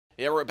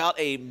Yeah, we're about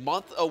a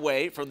month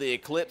away from the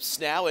eclipse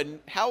now,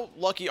 and how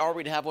lucky are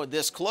we to have one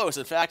this close?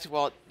 In fact,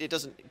 well, it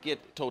doesn't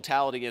get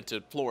totality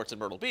into Florence and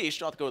Myrtle Beach. You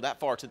don't have to go that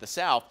far to the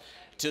south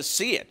to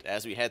see it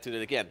as we head through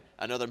it again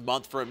another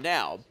month from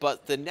now.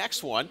 But the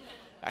next one,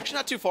 actually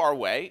not too far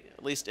away,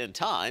 at least in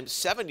time,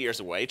 7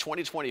 years away,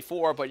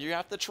 2024, but you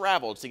have to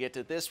travel to get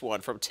to this one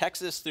from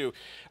Texas through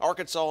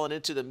Arkansas and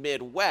into the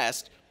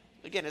Midwest.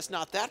 Again, it's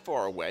not that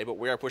far away, but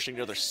we are pushing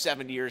another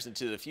 7 years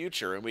into the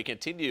future, and we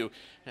continue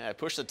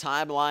push the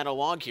timeline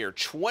along here.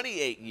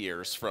 28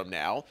 years from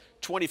now,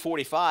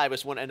 2045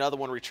 is when another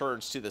one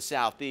returns to the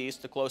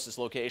southeast. The closest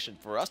location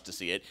for us to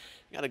see it,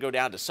 you got to go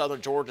down to southern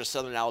Georgia,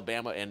 southern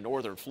Alabama, and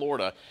northern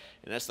Florida,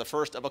 and that's the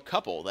first of a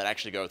couple that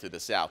actually go through the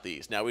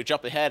southeast. Now, we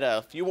jump ahead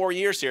a few more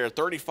years here,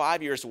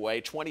 35 years away,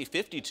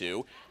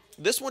 2052.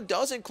 This one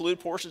does include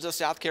portions of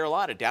South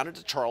Carolina, down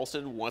into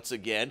Charleston once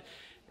again.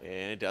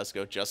 And it does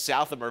go just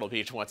south of Myrtle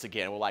Beach once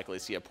again. We'll likely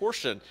see a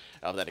portion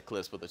of that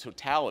eclipse, but the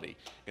totality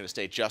going to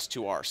stay just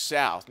to our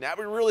south. Now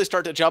we really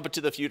start to jump into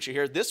the future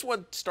here. This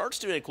one starts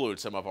to include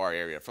some of our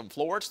area. From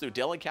Florence through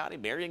Dillon County,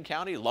 Marion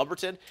County,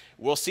 Lumberton.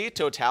 We'll see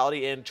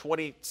totality in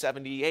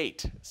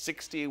 2078,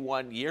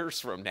 61 years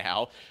from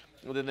now.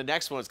 Well, then the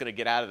next one is going to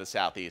get out of the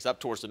southeast,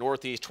 up towards the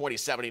northeast,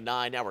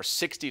 2079. Now we're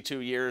 62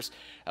 years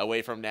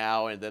away from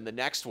now. And then the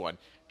next one,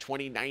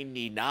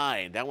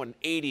 2099. That one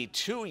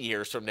 82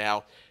 years from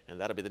now, and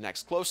that'll be the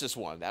next closest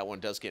one. That one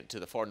does get to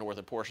the far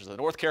northern portions of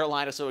North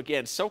Carolina. So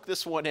again, soak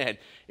this one in.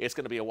 It's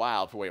going to be a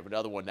while before we have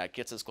another one that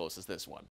gets as close as this one.